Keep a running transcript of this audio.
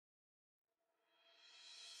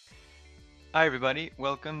Hi everybody,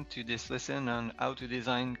 welcome to this lesson on how to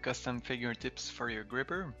design custom fingertips for your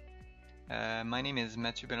gripper. My name is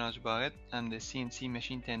Mathieu Bélanger-Barrette. I'm the CNC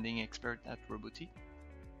Machine Tending expert at Robotiq.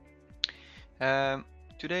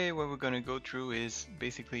 Today what we're going to go through is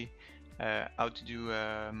basically how to do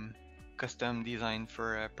custom design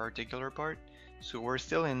for a particular part. So we're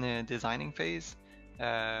still in the designing phase.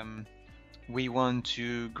 We want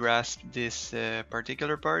to grasp this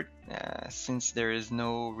particular part since there is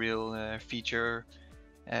no real feature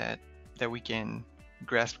that we can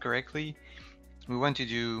grasp correctly. We want to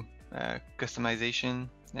do customization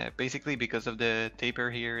basically because of the taper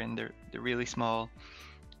here and the really small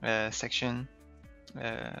section,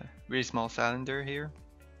 really small cylinder here.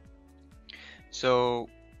 So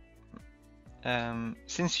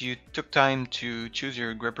since you took time to choose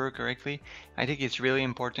your gripper correctly, I think it's really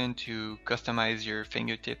important to customize your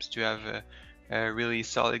fingertips to have a really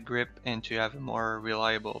solid grip and to have a more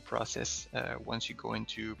reliable process once you go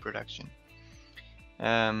into production.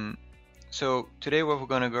 So today what we're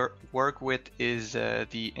going to work with is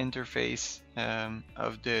the interface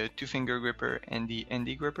of the two-finger gripper and the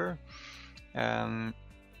ND gripper.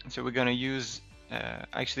 So we're going to use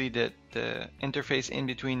actually the interface in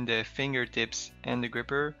between the fingertips and the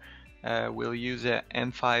gripper. We'll use a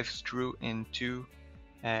M5 screw and two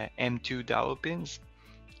M2 dowel pins.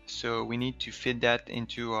 So we need to fit that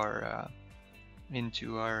into our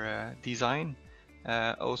design.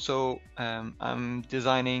 Also, I'm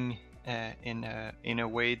designing in a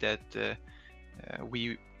way that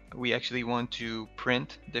we actually want to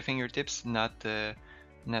print the fingertips, not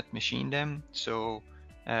machine them. So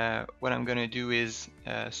what I'm gonna do is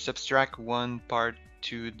subtract one part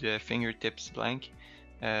to the fingertips blank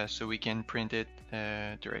so we can print it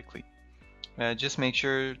directly. Just make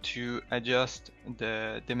sure to adjust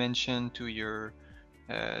the dimension to your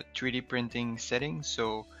 3D printing settings.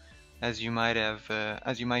 So as you might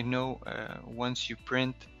know, once you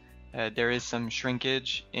print, there is some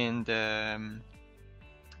shrinkage in the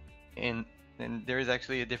and there is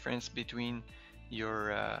actually a difference between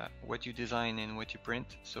your what you design and what you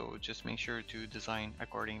print. So just make sure to design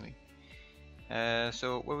accordingly.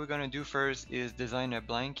 So what we're gonna do first is design a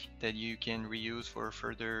blank that you can reuse for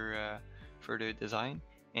further design,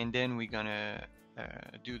 and then we're gonna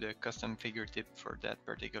do the custom fingertip for that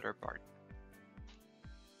particular part.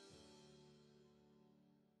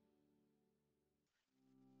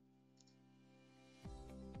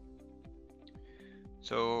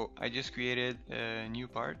 So I just created a new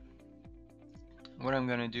part. What I'm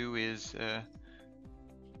gonna do is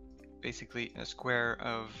basically a square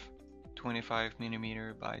of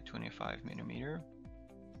 25mm by 25mm.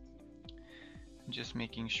 I'm just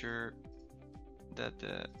making sure that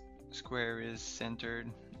the square is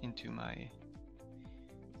centered into my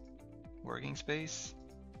working space.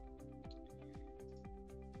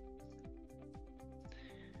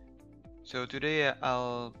 So today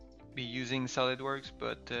I'll be using Solidworks,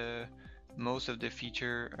 but most of the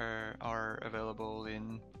features are available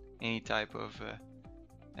in any type of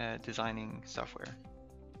designing software.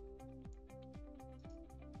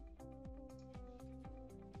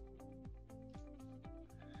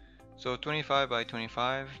 So 25 by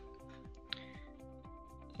 25,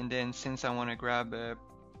 and then since I want to grab a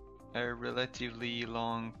relatively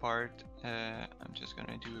long part, I'm just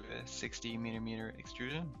gonna do a 60mm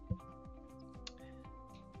extrusion.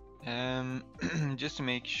 Just to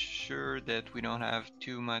make sure that we don't have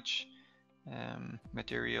too much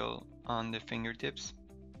material on the fingertips,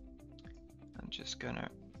 I'm just gonna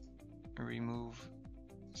remove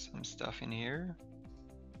some stuff in here.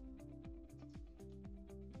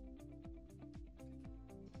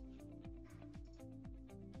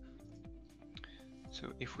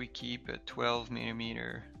 So if we keep a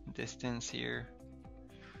 12mm distance here,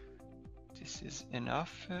 this is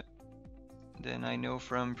enough. Then I know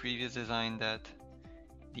from previous design that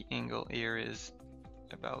the angle here is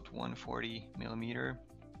about 140mm,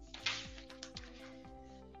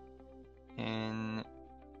 and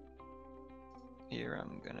here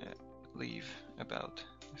I'm gonna leave about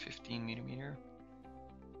 15mm.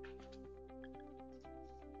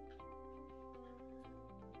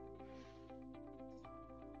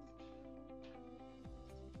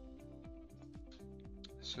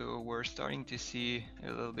 So we're starting to see a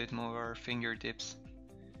little bit more of our fingertips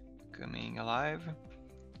coming alive.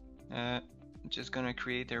 I'm just gonna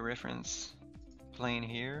create a reference plane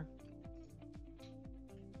here.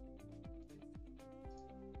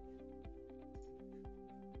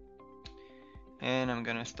 And I'm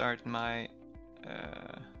gonna start my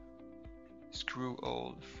screw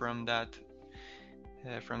hole from that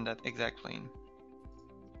exact plane.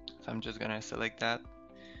 So I'm just gonna select that.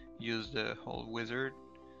 use the whole wizard.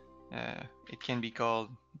 It can be called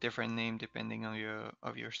different name depending on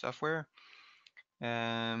your software.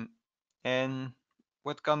 And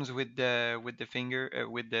what comes with the finger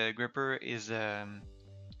with the gripper is a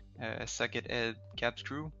socket head cap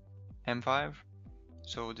screw M5.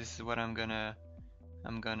 So this is what I'm gonna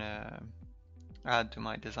add to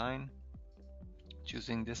my design,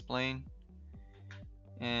 choosing this plane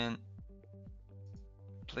and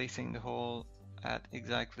placing the hole at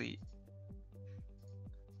exactly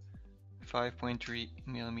 5.3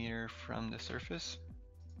 millimeter from the surface.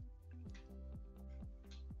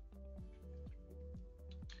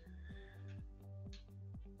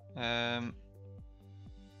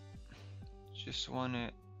 Just want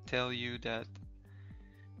to tell you that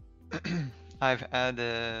I've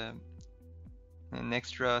added an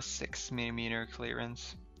extra 6 millimeter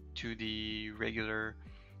clearance to the regular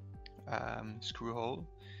screw hole,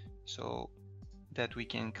 so that we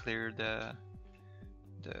can clear the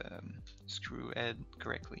screw head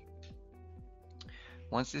correctly.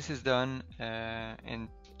 Once this is done, and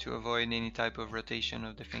to avoid any type of rotation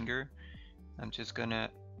of the finger, I'm just gonna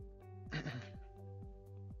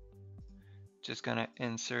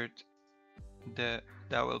insert the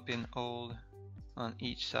dowel pin hole on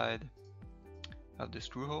each side of the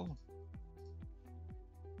screw hole.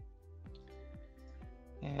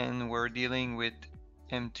 And we're dealing with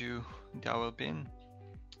M2 dowel pin,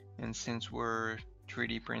 and since we're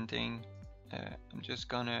 3D printing, I'm just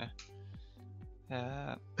gonna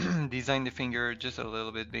design the finger just a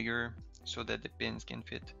little bit bigger so that the pins can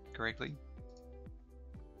fit correctly.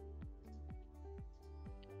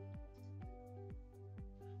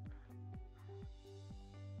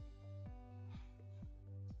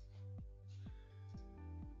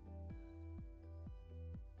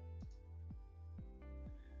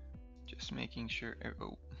 Just making sure,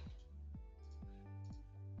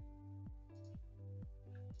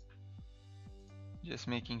 just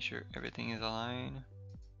making sure everything is aligned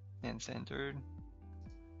and centered.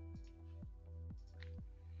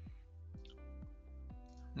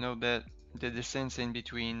 Note that the distance in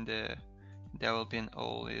between the dowel pin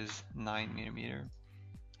hole is 9 millimeter,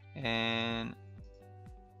 and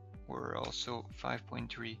we're also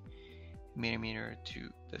 5.3 millimeter to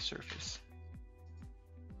the surface.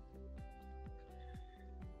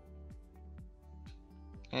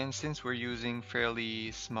 And since we're using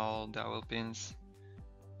fairly small dowel pins,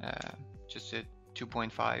 just a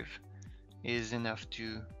 2.5 is enough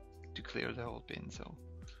to clear the whole pin, so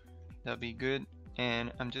that'll be good.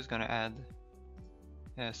 And I'm just gonna add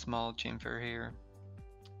a small chamfer here.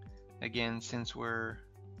 Again, since we're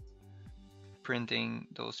printing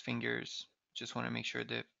those fingers, just want to make sure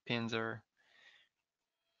the pins are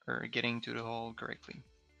getting to the hole correctly.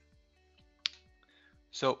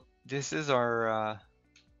 So this is our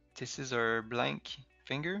blank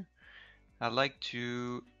finger. I'd like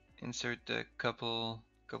to insert a couple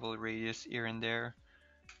radius here and there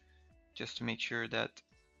just to make sure that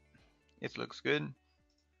it looks good.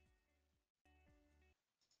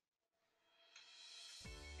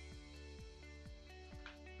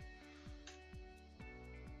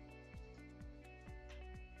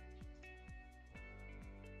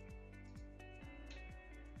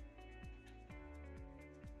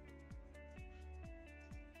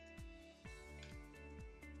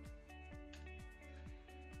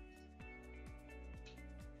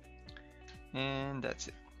 And that's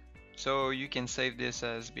it. So you can save this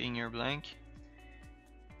as being your blank.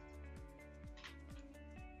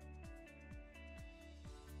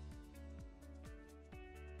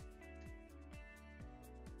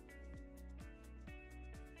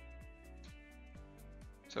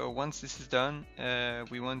 So once this is done,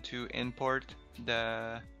 we want to import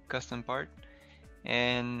the custom part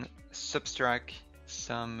and subtract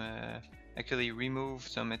some, actually remove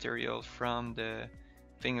some material from the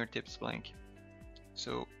fingertips blank.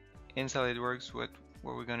 So in Solidworks, what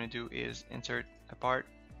we're gonna do is insert a part.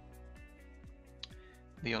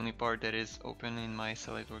 The only part that is open in my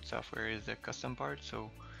Solidworks software is the custom part, so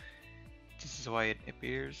this is why it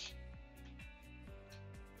appears.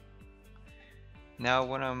 Now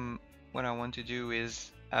what I want to do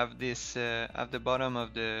is have this have the bottom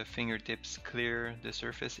of the fingertips clear the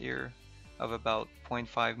surface here of about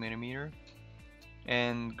 0.5 millimeter,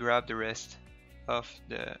 and grab the rest of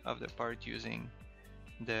the part using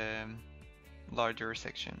the larger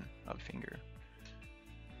section of the finger.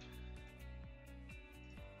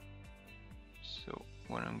 So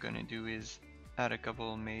what I'm gonna do is add a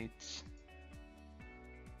couple mates.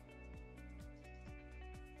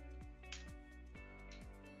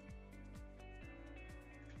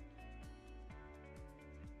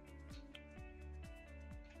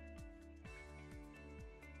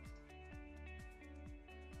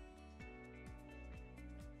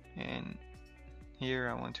 here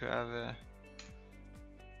I want to have a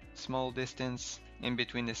small distance in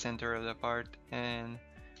between the center of the part and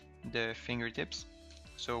the fingertips,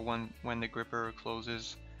 so when the gripper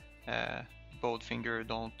closes, both fingers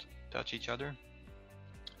don't touch each other,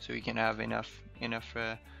 so you can have enough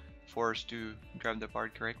force to grab the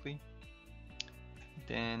part correctly.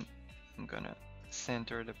 Then I'm gonna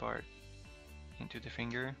center the part into the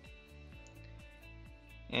finger,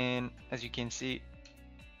 and as you can see,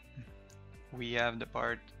 we have the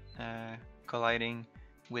part colliding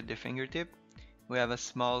with the fingertip. We have a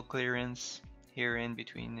small clearance here in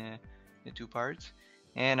between the two parts,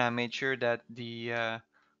 and I made sure that the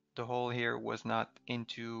hole here was not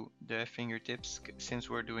into the fingertips, since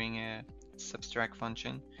we're doing a subtract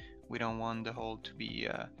function. We don't want the hole to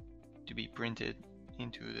be printed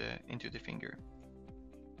into the finger.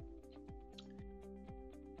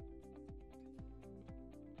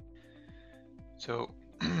 So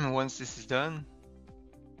once this is done,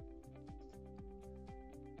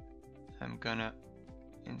 I'm gonna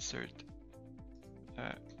insert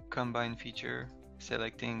a combine feature,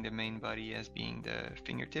 selecting the main body as being the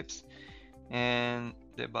fingertips and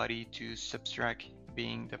the body to subtract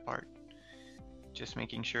being the part. Just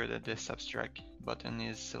making sure that the subtract button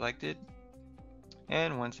is selected,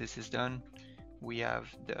 and once this is done, we have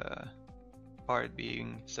the part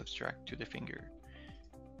being subtract to the finger.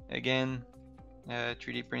 Again,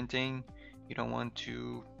 3D printing, you don't want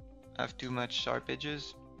to have too much sharp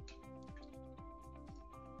edges,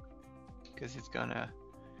 because it's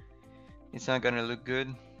not gonna look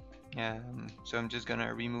good. So I'm just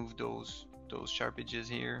gonna remove those sharp edges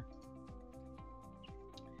here,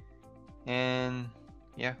 and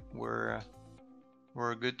yeah, we're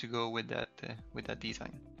good to go with that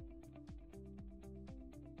design.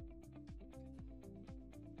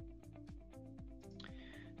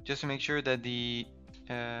 Just to make sure that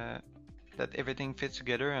that everything fits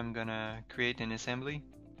together, I'm gonna create an assembly.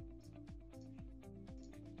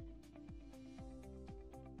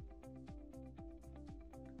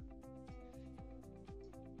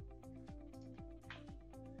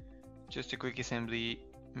 Just a quick assembly,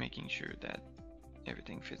 making sure that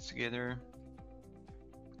everything fits together.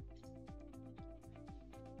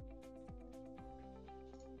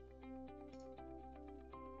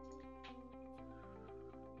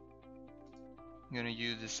 I'm gonna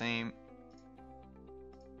use the same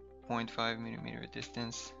 0.5mm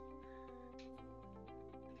distance.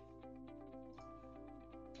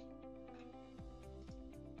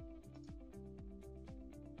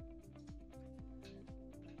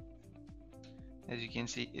 As you can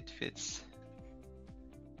see, it fits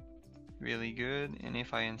really good, and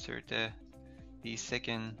if I insert the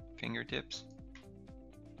second fingertips,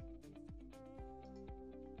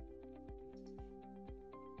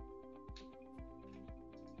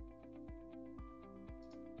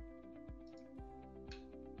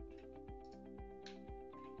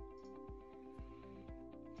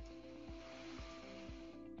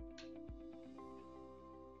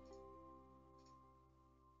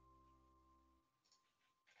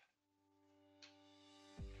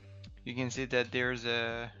 you can see that there's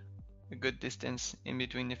a good distance in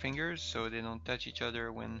between the fingers, so they don't touch each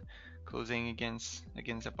other when closing against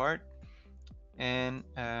the part. And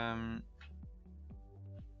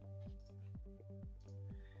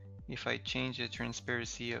if I change the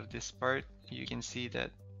transparency of this part, you can see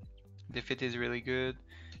that the fit is really good.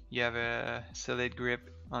 You have a solid grip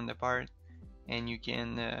on the part, and you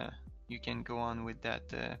can go on with that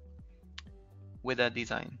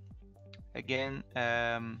design. Again,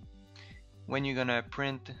 when you're gonna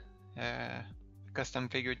print a custom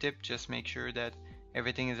fingertip, just make sure that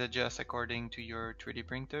everything is adjusted according to your 3D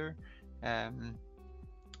printer.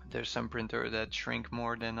 There's some printer that shrink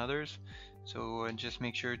more than others, so just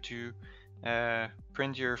make sure to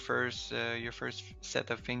print your first set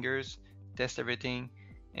of fingers, test everything,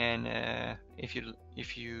 and if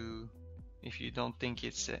you don't think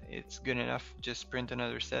it's good enough, just print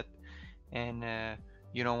another set. And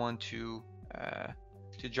you don't want to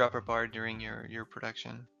drop a part during your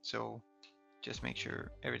production, so just make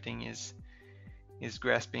sure everything is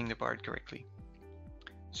grasping the part correctly.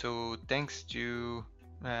 So thanks to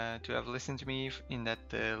have listened to me in that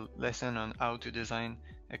lesson on how to design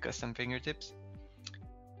a custom fingertips.